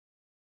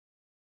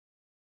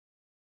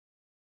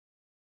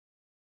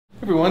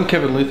Everyone,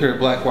 Kevin Luther at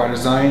Blackwater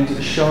Designs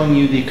is showing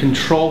you the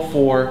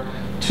Control4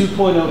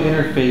 2.0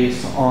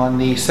 interface on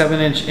the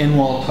 7-inch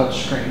in-wall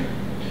touchscreen.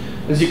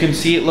 As you can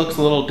see, it looks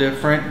a little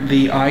different.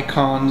 The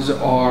icons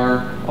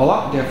are a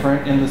lot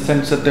different in the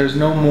sense that there's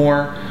no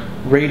more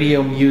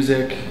radio,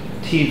 music,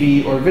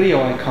 TV, or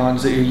video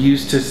icons that you're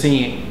used to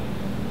seeing.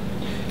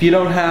 If you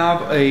don't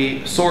have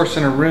a source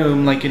in a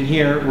room, like in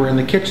here, we're in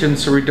the kitchen,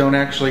 so we don't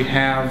actually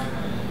have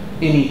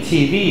any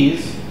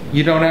TVs,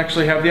 you don't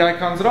actually have the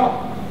icons at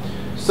all.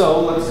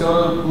 So let's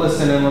go to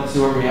listen and let's see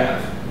what we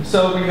have.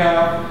 So we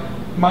have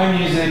My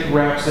Music,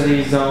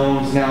 Rhapsody,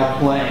 Zones, Now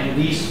Playing.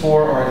 These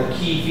four are the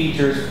key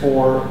features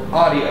for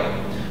audio.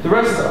 The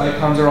rest of the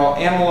icons are all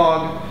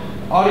analog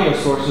audio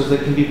sources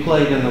that can be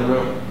played in the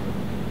room.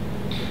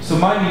 So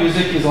My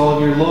Music is all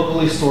of your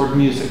locally stored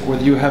music,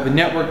 whether you have a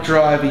network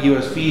drive, a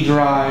USB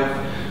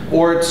drive,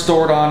 or it's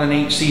stored on an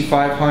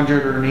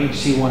HC500 or an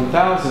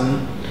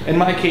HC1000. In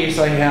my case,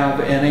 I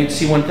have an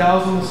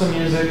HC1000 with some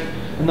music,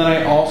 and then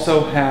I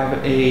also have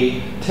a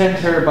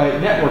 10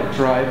 terabyte network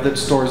drive that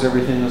stores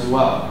everything as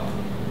well.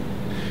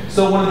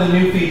 So one of the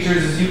new features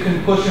is you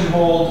can push and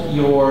hold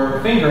your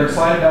finger,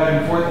 slide it back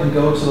and forth, and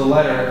go to the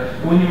letter.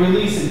 And when you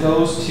release, it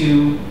goes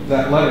to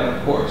that letter,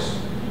 of course.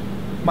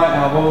 My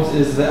Albums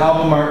is the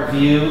album art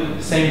view,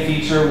 same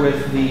feature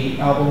with the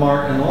album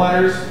art and the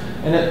letters.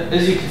 And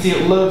as you can see,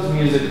 it loads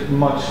music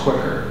much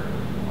quicker.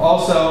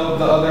 Also,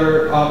 the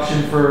other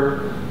option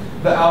for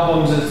the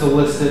albums is to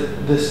list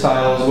it this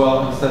style as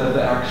well instead of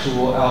the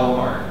actual album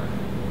art.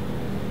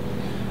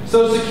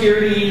 So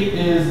security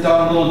is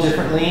done a little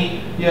differently.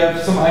 You have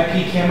some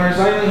IP cameras.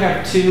 I only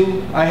have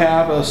two. I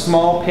have a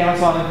small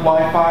Panasonic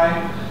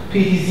Wi-Fi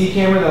PTZ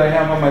camera that I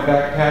have on my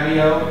back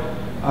patio.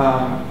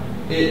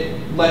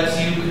 It lets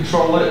you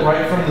control it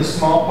right from the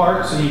small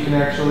part, so you can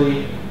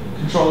actually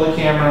control the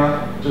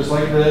camera just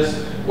like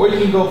this, or you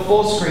can go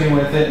full screen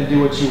with it and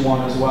do what you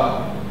want as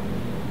well.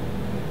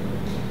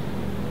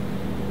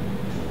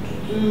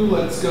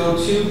 Let's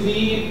go to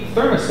the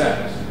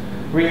thermostat.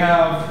 We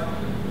have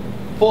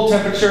full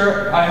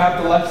temperature. I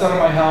have the left side of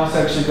my house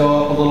actually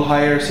go up a little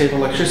higher, save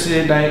electricity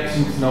at night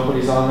since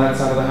nobody's on that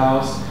side of the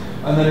house.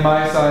 And then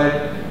my side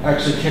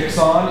actually kicks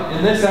on.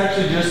 And this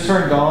actually just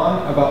turned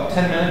on about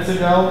 10 minutes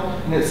ago,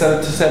 and it's set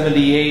up to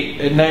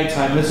 78 at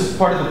nighttime. This is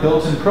part of the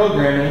built-in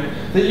programming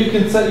that you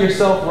can set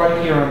yourself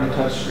right here on the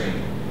touchscreen.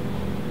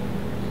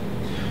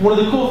 One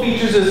of the cool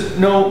features is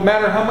no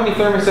matter how many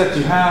thermostats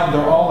you have,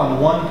 they're all on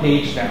one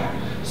page now.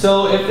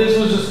 So if this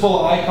was just full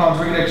of icons,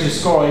 we could actually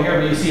scroll right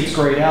here, but you see it's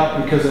grayed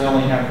out because I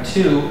only have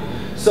two.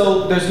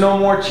 So there's no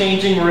more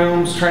changing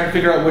rooms, trying to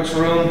figure out which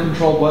room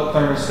controlled what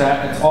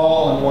thermostat. It's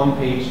all on one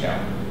page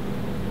now.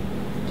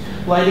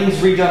 Lighting's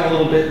redone a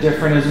little bit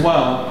different as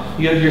well.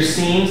 You have your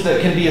scenes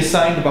that can be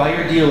assigned by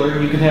your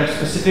dealer. You can have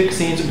specific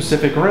scenes in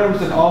specific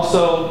rooms and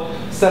also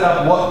set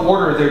up what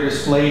order they're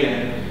displayed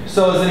in.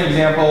 So as an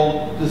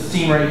example, the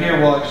scene right here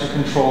will actually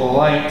control the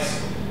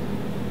lights.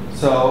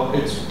 So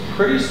it's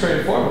pretty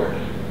straightforward.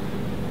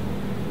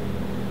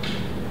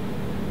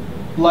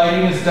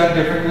 Lighting is done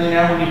differently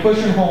now. When you push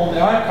and hold,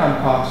 the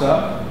icon pops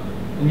up,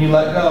 and you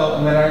let go,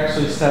 and then it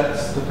actually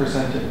sets the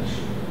percentage.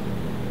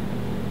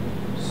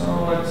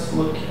 So let's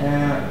look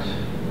at,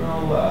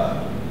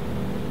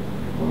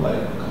 we'll light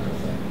up a couple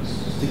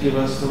things, just to give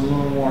us a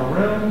little more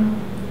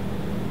room.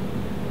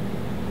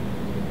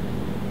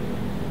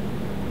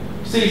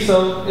 See,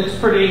 so it's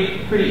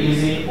pretty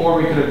easy, or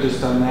we could have just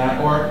done that,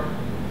 or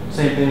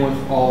same thing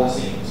with all the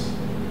scenes.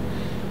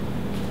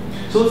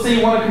 So let's say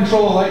you want to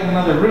control a light in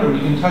another room.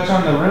 You can touch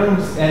on the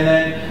rooms, and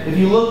then if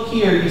you look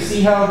here, you see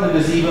how the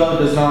gazebo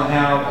does not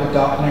have a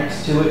dot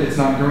next to it. It's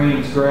not green,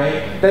 it's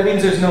gray. That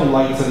means there's no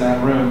lights in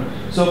that room.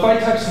 So if I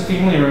touch the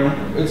family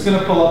room, it's going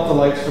to pull up the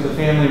lights for the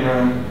family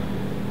room.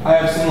 I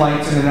have some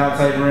lights in an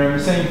outside room,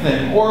 same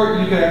thing. Or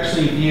you could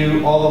actually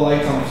view all the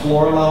lights on the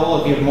floor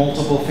level if you have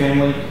multiple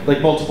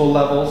multiple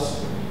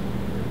levels.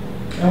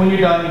 And when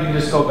you're done, you can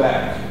just go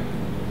back.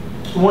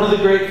 One of the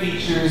great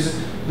features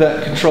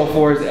that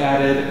Control4 has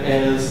added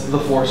is the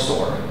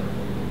 4Store.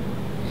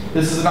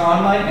 This is an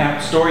online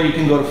app store. You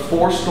can go to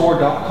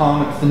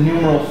 4store.com. It's the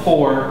numeral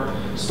 4,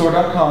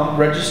 store.com,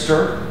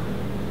 register,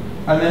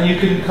 and then you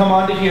can come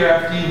onto here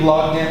after you've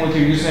logged in with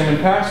your username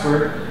and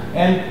password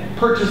and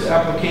purchase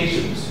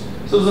applications.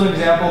 So as an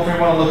example, if you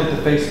want to look at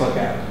the Facebook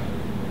app,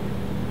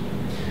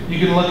 you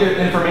can look at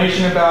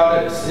information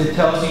about it. It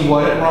tells you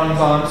what it runs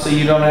on, so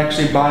you don't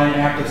actually buy an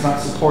app that's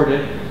not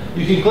supported.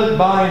 You can click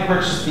buy and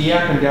purchase the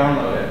app and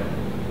download it.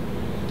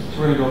 So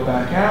we're going to go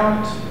back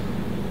out,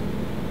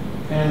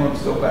 and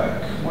let's go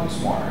back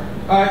once more.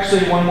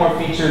 Actually, one more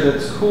feature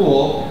that's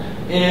cool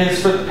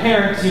is for the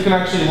parents, you can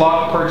actually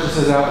lock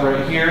purchases out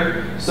right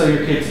here so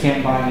your kids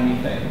can't buy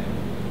anything.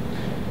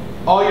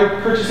 All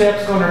your purchase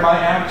apps go under My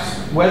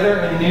Apps. Weather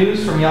and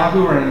news from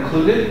Yahoo are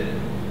included.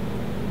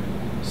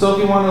 So if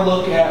you want to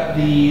look at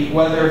the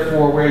weather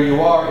for where you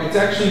are, it's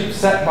actually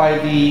set by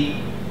the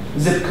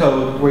zip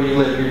code where you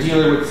live. Your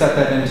dealer would set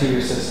that into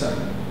your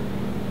system.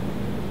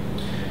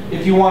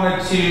 If you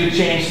wanted to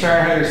change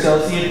Fahrenheit or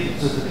Celsius,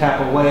 it's just a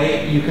tap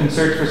away. You can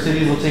search for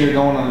cities. Let's say you're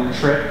going on a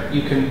trip.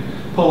 You can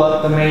pull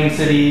up the main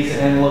cities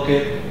and look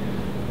at,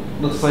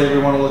 let's say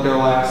we want to look at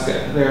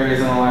Alaska. There it is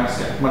in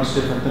Alaska, much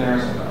different than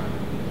Arizona.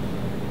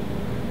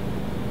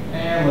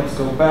 And let's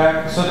go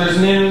back. So there's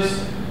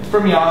news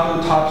from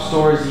Yahoo, top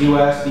stores,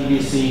 US,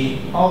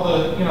 BBC, all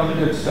the, the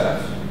good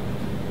stuff.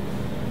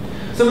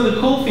 Some of the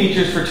cool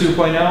features for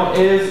 2.0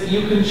 is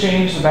you can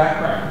change the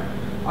background.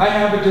 I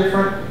have a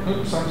different,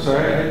 oops, I'm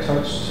sorry, I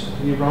touched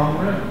the wrong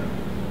room.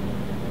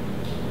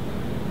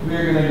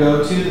 We're going to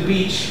go to the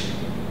beach.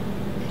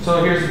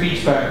 So here's the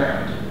beach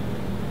background.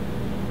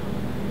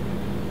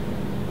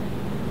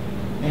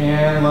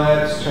 And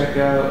let's check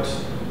out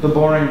the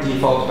boring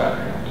default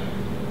background.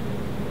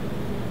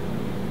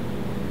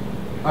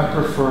 I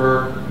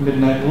prefer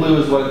Midnight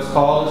Blue is what it's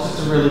called. It's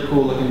just a really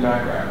cool looking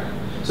background.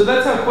 So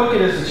that's how quick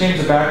it is to change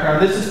the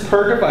background. This is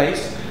per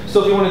device.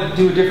 So if you want to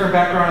do a different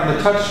background on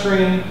the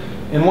touchscreen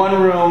in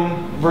one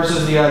room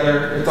versus the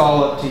other, it's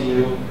all up to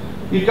you.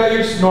 You've got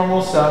your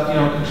normal stuff,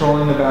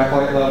 controlling the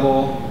backlight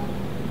level.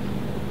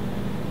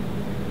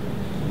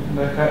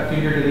 That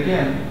figured it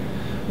again.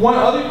 One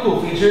other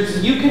cool feature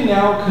is you can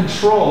now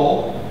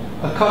control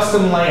a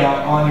custom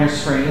layout on your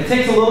screen. It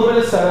takes a little bit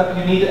of setup.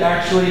 You need to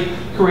actually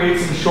create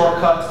some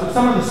shortcuts, but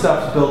some of the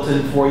stuff's built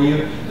in for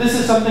you. This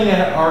is something I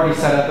had already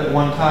set up at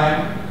one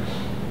time.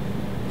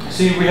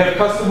 So we have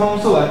custom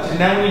home select, and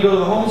now when you go to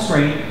the home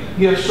screen,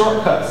 you have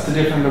shortcuts to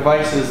different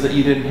devices that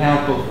you didn't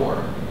have before.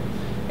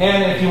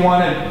 And if you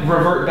want to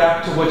revert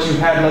back to what you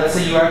had, let's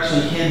say you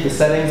actually hid the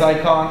settings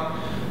icon,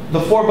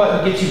 the 4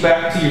 button gets you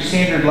back to your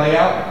standard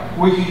layout,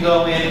 where you can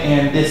go in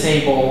and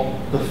disable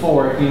the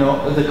 4,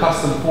 the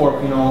custom 4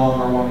 if you no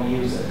longer want to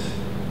use it.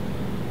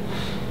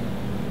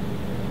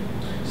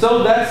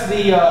 So that's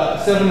the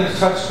 7-inch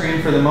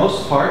touchscreen for the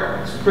most part.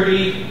 It's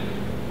pretty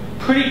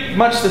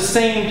much the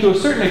same to a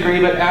certain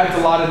degree, but adds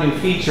a lot of new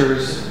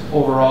features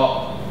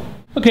overall.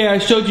 Okay, I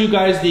showed you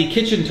guys the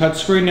kitchen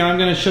touchscreen. Now I'm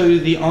going to show you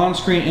the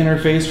on-screen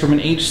interface from an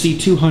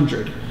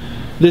HC200.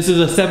 This is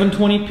a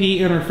 720p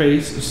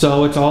interface,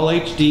 so it's all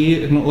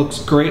HD and it looks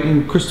great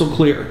and crystal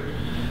clear.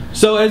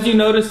 So as you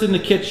noticed in the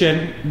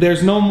kitchen,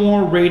 there's no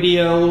more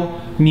radio,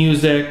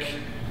 music,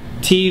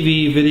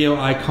 TV, video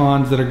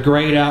icons that are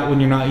grayed out when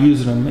you're not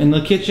using them. In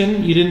the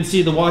kitchen, you didn't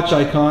see the watch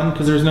icon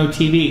because there's no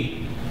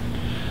TV.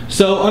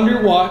 So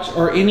under watch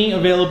are any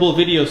available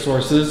video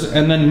sources,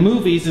 and then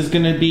movies is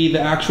going to be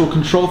the actual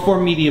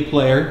Control4 media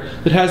player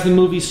that has the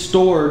movies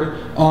stored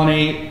on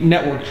a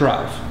network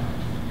drive.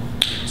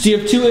 So you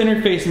have two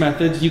interface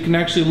methods. You can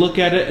actually look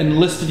at it and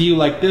list view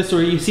like this,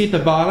 or you see at the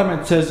bottom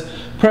it says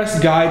press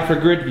guide for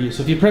grid view.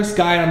 So if you press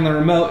guide on the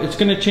remote, it's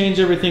going to change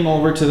everything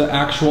over to the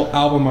actual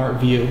album art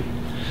view.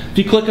 If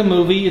you click a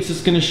movie, it's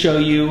just going to show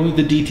you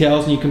the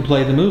details and you can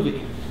play the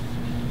movie.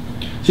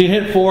 So you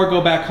hit 4,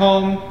 go back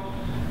home.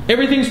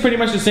 Everything's pretty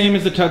much the same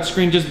as the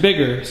touchscreen, just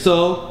bigger.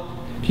 So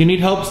if you need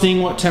help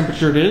seeing what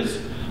temperature it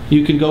is,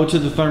 you can go to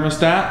the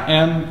thermostat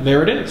and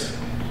there it is.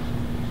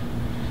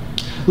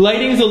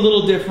 Lighting's a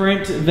little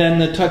different than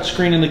the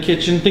touchscreen in the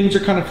kitchen. Things are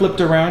kind of flipped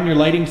around. Your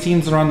lighting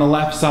scenes are on the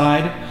left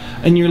side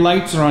and your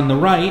lights are on the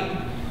right,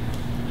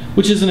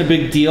 which isn't a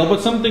big deal,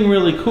 but something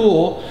really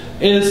cool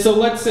is, so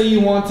let's say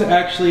you want to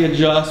actually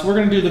adjust. We're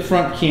going to do the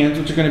front cams,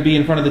 which are going to be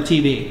in front of the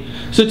TV.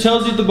 So it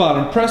tells you at the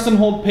bottom, press and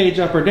hold page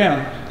up or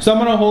down. So I'm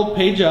going to hold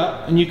page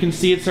up, and you can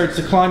see it starts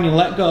to climb. You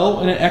let go,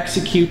 and it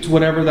executes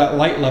whatever that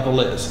light level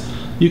is.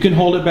 You can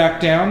hold it back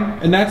down,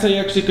 and that's how you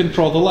actually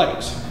control the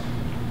lights.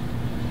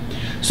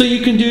 So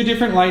you can do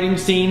different lighting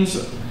scenes,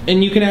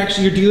 and you can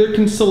actually, your dealer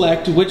can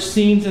select which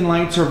scenes and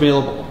lights are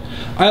available.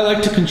 I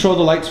like to control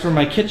the lights for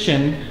my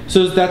kitchen,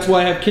 so that's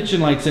why I have kitchen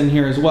lights in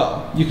here as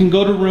well. You can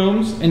go to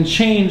rooms and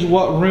change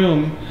what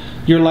room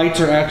your lights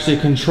are actually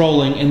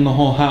controlling in the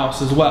whole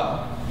house as well.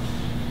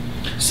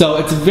 So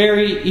it's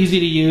very easy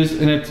to use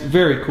and it's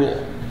very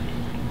cool.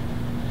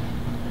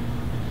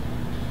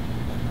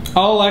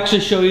 I'll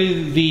actually show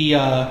you the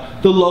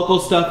local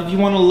stuff. If you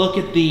want to look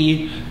at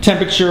the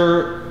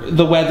temperature,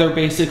 the weather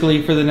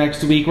basically for the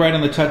next week right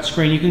on the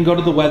touchscreen, you can go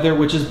to the weather,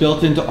 which is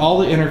built into all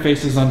the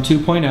interfaces on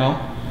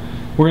 2.0.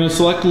 We're going to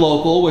select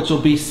local, which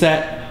will be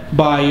set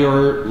by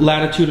your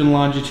latitude and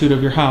longitude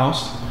of your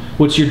house,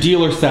 which your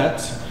dealer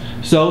sets.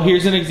 So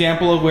here's an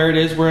example of where it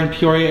is. We're in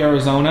Peoria,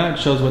 Arizona. It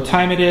shows what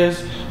time it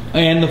is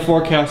and the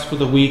forecast for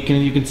the week,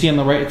 and you can see on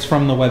the right it's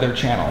from the Weather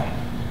Channel.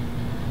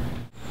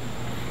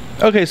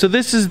 Okay, so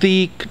this is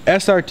the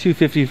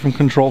SR250 from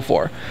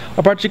Control4.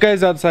 I brought you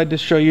guys outside to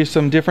show you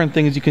some different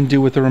things you can do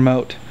with the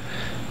remote.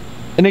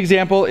 An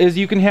example is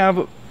you can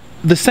have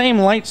the same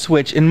light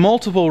switch in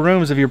multiple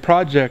rooms of your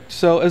project.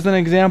 So as an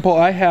example,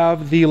 I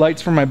have the lights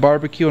for my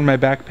barbecue and my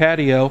back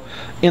patio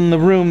in the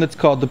room that's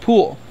called the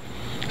pool.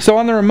 So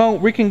on the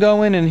remote, we can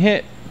go in and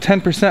hit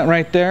 10%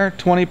 right there,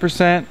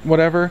 20%,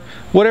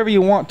 whatever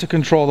you want to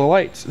control the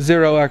lights.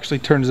 0 actually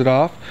turns it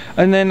off.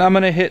 And then I'm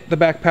gonna hit the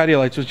back patio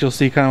lights, which you'll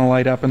see kind of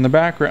light up in the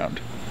background.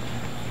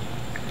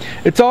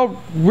 It's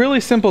all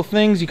really simple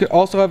things. You could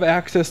also have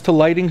access to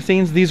lighting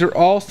scenes. These are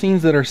all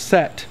scenes that are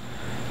set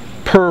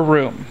per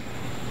room,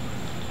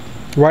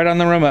 right on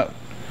the remote.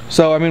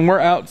 So I mean,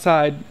 we're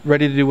outside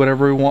ready to do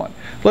whatever we want.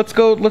 Let's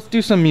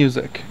do some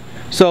music.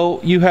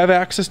 So you have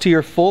access to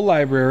your full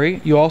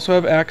library. You also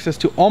have access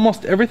to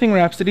almost everything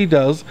Rhapsody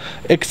does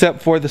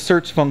except for the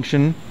search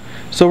function.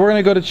 So we're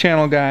going to go to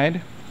channel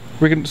guide.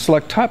 We're going to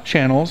select top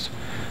channels,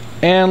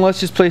 and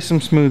let's just play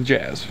some smooth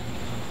jazz.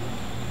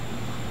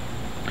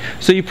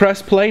 So you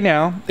press play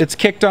now. It's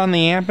kicked on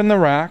the amp and the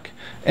rack,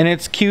 and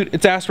it's cute.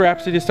 It's asked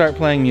Rhapsody to start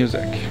playing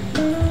music.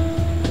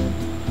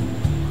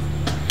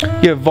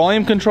 You have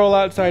volume control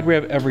outside. We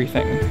have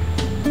everything.